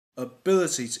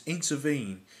ability to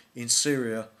intervene in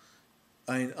Syria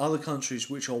and other countries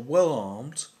which are well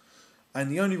armed,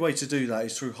 and the only way to do that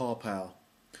is through hard power.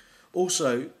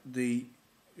 Also, the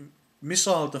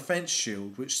missile defense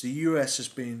shield, which the US has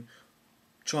been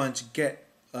trying to get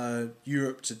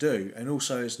Europe to do, and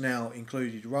also has now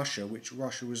included Russia, which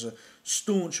Russia was a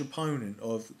staunch opponent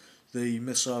of the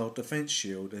missile defense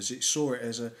shield, as it saw it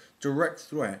as a direct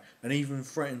threat and even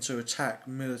threatened to attack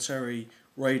military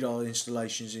radar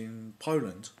installations in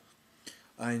Poland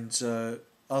and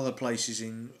other places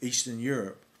in Eastern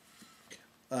Europe.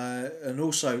 And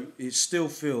also, it still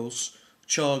feels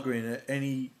chagrin at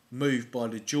any move by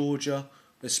the Georgia,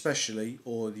 especially,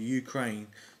 or the Ukraine,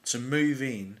 to move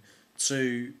in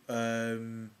to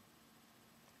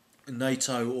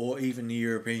NATO or even the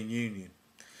European Union.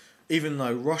 Even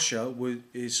though Russia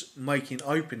is making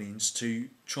openings to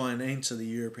try and enter the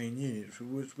European Union,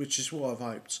 which is what I've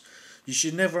hoped. You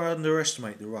should never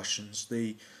underestimate the Russians.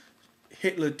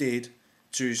 Hitler did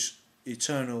to his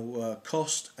eternal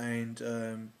cost and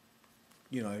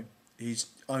his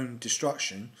own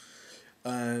destruction.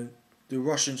 The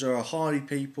Russians are a hardy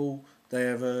people. They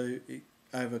have a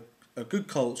good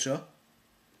culture,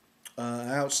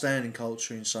 outstanding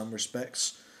culture in some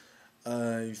respects,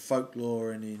 in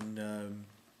folklore and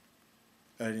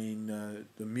in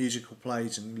the musical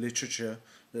plays and literature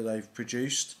that they've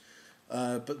produced.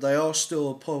 But they are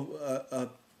still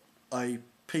a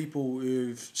people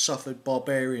who've suffered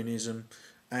barbarianism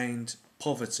and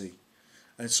poverty.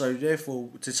 And so, therefore,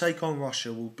 to take on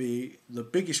Russia will be the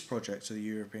biggest project of the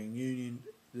European Union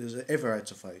has ever had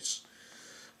to face.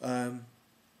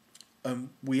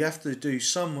 We have to do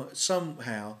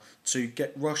somehow to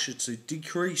get Russia to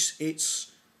decrease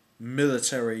its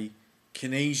military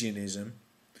Keynesianism,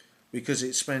 because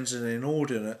it spends an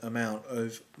inordinate amount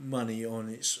of money on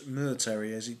its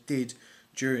military, as it did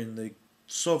during the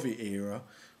Soviet era,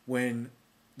 when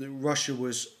Russia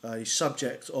was a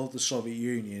subject of the Soviet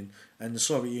Union, and the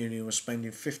Soviet Union was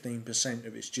spending 15%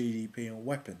 of its GDP on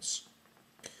weapons.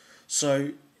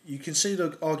 So you can see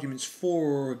the arguments for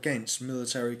or against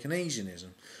military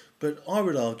Keynesianism, but I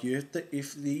would argue that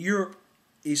if Europe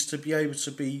is to be able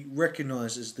to be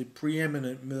recognised as the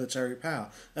preeminent military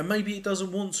power, and maybe it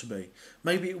doesn't want to be,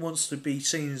 maybe it wants to be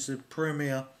seen as the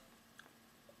premier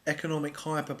economic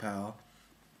hyperpower,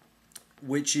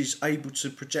 which is able to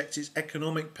project its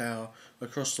economic power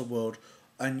across the world,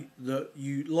 and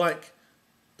like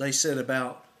they said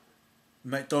about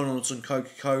McDonald's and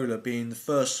Coca-Cola being the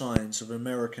first signs of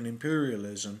American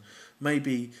imperialism,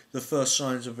 maybe the first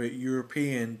signs of a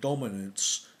European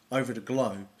dominance over the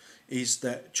globe is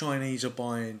that Chinese are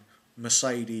buying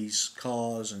Mercedes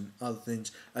cars and other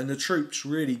things, and the troops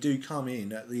really do come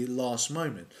in at the last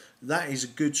moment. That is a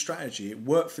good strategy. It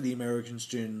worked for the Americans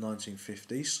during the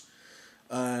 1950s.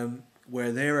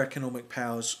 Where their economic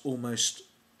powers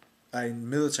and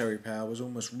military power was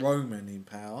almost Roman in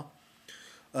power.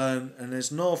 And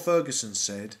as Niall Ferguson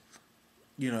said,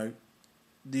 the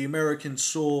Americans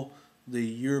saw the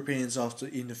Europeans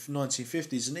in the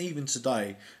 1950s and even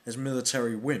today as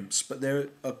military wimps, but they're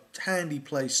a handy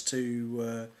place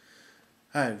to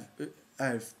have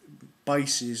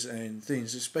bases and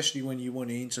things, especially when you want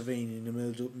to intervene in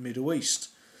the Middle East.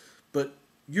 But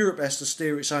Europe has to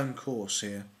steer its own course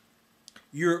here.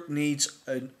 Europe needs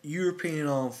European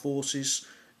armed forces,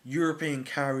 European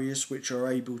carriers which are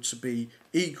able to be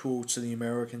equal to the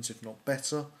Americans, if not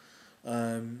better.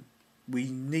 We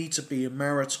need to be a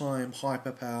maritime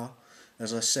hyperpower,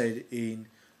 as I said in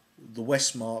the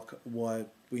Westmark, why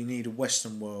we need a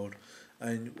Western world.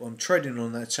 And I'm treading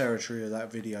on that territory of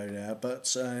that video there,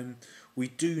 but we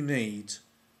do need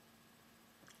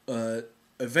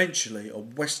eventually a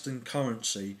Western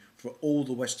currency for all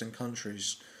the Western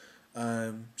countries,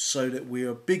 so that we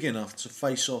are big enough to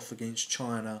face off against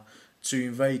China, to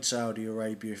invade Saudi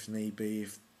Arabia if need be,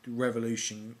 if the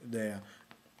revolution there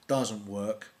doesn't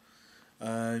work.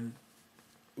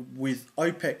 With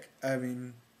OPEC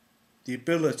having the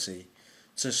ability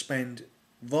to spend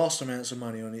vast amounts of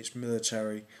money on its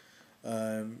military,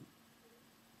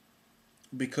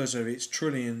 because of its $1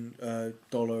 trillion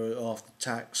after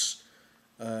tax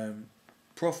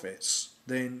profits,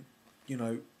 then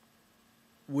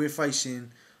we're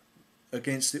facing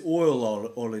against the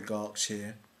oil oligarchs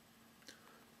here.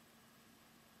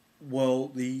 Well,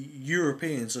 the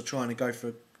Europeans are trying to go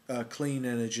for clean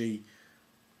energy,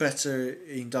 better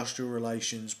industrial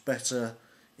relations, better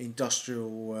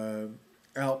industrial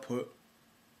output,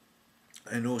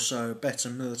 and also a better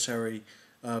military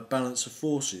balance of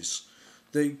forces.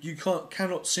 You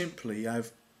cannot simply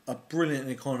have a brilliant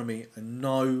economy and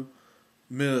no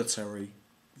military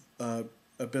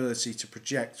ability to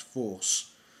project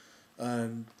force.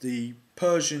 The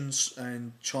Persians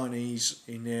and Chinese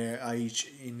in their age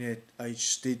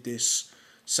did this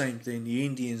same thing. The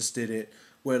Indians did it,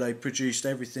 where they produced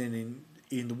everything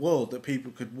in the world that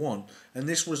people could want, and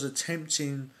this was a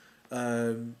tempting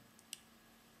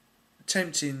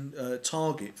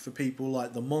target for people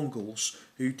like the Mongols,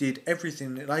 who did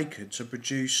everything that they could to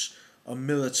produce a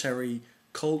military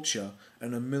culture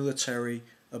and a military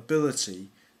ability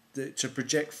to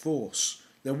project force.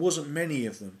 There wasn't many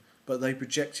of them, but they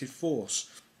projected force.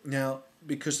 Now,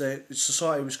 because their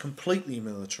society was completely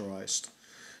militarized.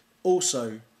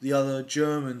 Also, the other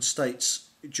German states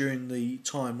during the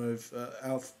time of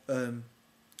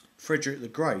Frederick the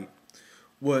Great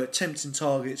were tempting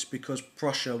targets because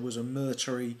Prussia was a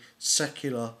military,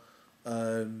 secular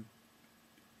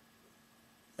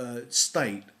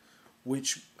state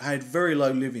which had very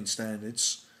low living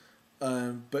standards,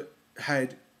 but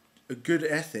had a good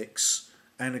ethics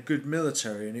and a good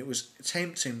military, and it was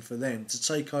tempting for them to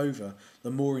take over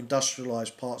the more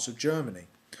industrialised parts of Germany.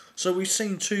 So we've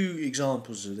seen two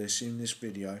examples of this in this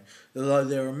video, although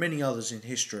there are many others in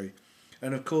history.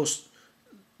 And of course,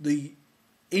 the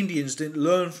Indians didn't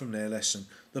learn from their lesson.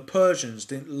 The Persians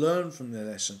didn't learn from their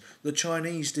lesson. The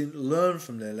Chinese didn't learn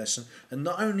from their lesson. And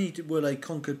not only were they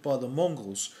conquered by the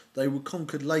Mongols, they were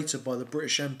conquered later by the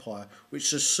British Empire,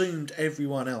 which assumed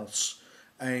everyone else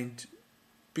and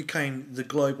became the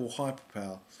global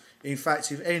hyperpower. In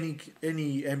fact, if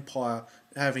any empire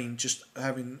having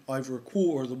over a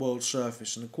quarter of the world's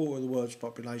surface and a quarter of the world's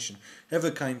population ever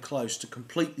came close to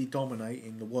completely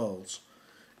dominating the world,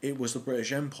 it was the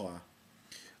British Empire.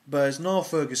 But as Niall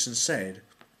Ferguson said,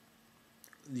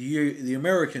 the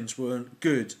Americans weren't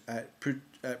good at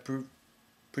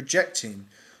projecting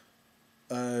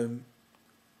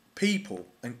people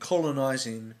and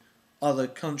colonising other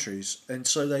countries, and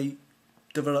so they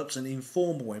developed an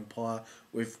informal empire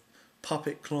with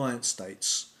puppet client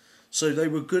states. So they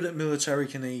were good at military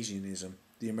Keynesianism,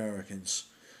 the Americans.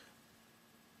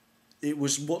 It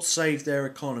was what saved their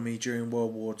economy during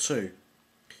World War II,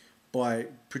 by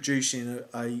producing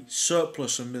a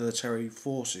surplus of military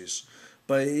forces.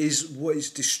 But it is what is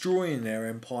destroying their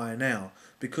empire now,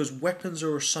 because weapons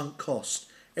are a sunk cost.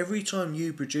 Every time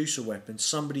you produce a weapon,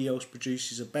 somebody else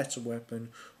produces a better weapon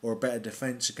or a better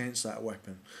defence against that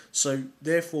weapon. So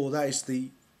therefore that is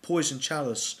the poison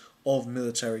chalice of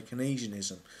military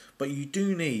Keynesianism. But you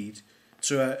do need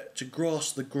to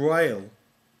grasp the grail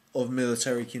of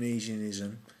military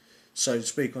Keynesianism, so to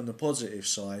speak, on the positive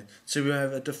side, to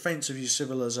have a defence of your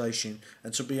civilization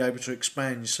and to be able to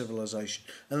expand your civilization.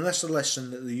 And that's the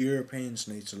lesson that the Europeans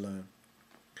need to learn.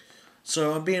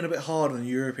 So I'm being a bit hard on the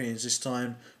Europeans this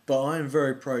time, but I am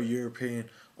very pro-European.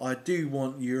 I do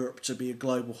want Europe to be a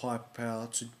global hyperpower,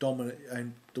 to dominate,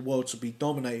 and the world to be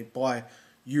dominated by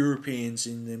Europeans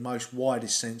in the most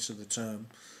widest sense of the term.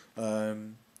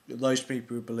 Those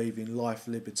people who believe in life,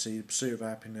 liberty, the pursuit of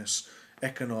happiness,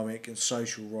 economic and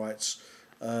social rights,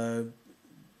 the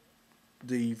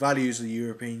values of the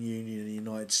European Union and the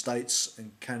United States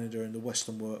and Canada and the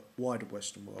Western world, wider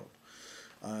Western world.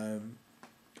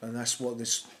 And that's what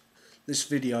this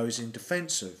video is in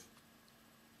defence of.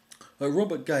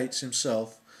 Robert Gates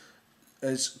himself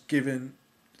has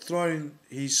thrown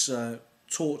his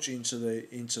torch into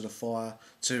the fire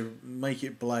to make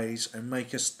it blaze and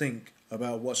make us think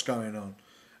about what's going on.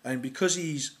 And because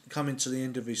he's coming to the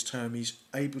end of his term, he's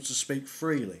able to speak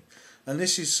freely. And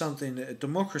this is something that a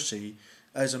democracy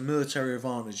has a military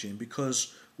advantage in,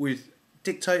 because with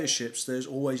dictatorships there's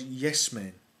always yes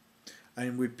men,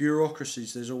 and with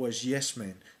bureaucracies there's always yes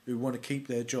men who want to keep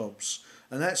their jobs.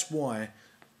 And that's why,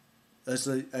 as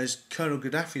Colonel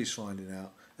Gaddafi is finding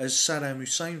out, as Saddam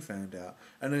Hussein found out,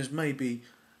 and as maybe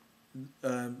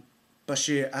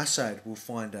Bashir Assad will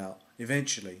find out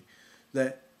eventually,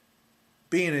 that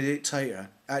being a dictator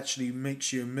actually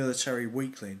makes you a military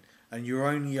weakling, and you're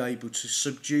only able to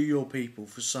subdue your people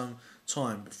for some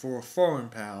time before a foreign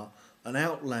power, an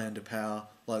outlander power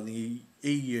like the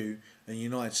EU and the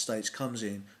United States, comes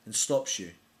in and stops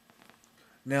you.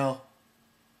 Now,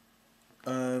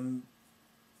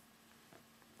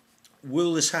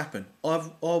 will this happen?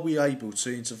 Are we able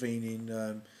to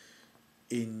intervene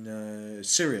in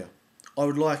Syria? I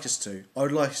would like us to. I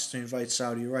would like us to invade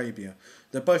Saudi Arabia.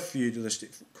 They're both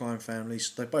feudalistic crime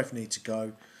families. They both need to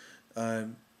go.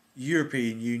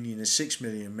 European Union has 6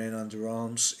 million men under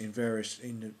arms in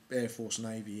the Air Force,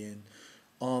 Navy and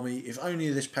Army. If only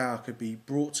this power could be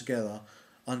brought together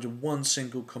under one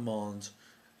single command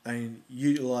and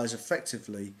utilised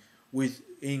effectively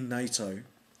within NATO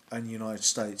and the United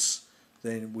States,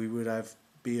 then we would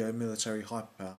be a military hyperpower.